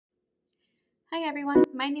Hi everyone,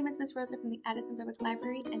 my name is Miss Rosa from the Addison Public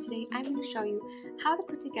Library, and today I'm going to show you how to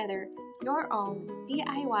put together your own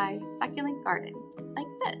DIY succulent garden like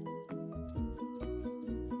this.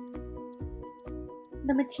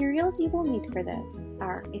 The materials you will need for this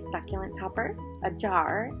are a succulent topper, a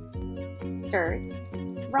jar, dirt,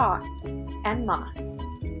 rocks, and moss.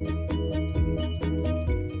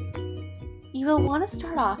 You will want to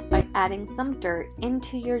start off by adding some dirt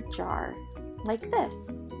into your jar, like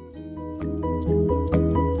this.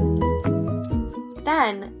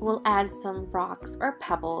 Then we'll add some rocks or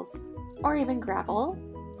pebbles, or even gravel,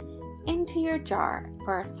 into your jar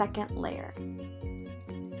for a second layer.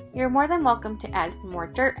 You're more than welcome to add some more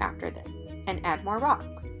dirt after this, and add more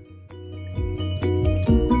rocks.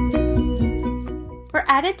 For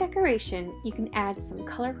added decoration, you can add some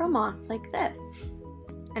colorful moss like this,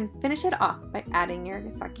 and finish it off by adding your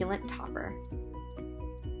succulent topper.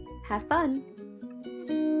 Have fun!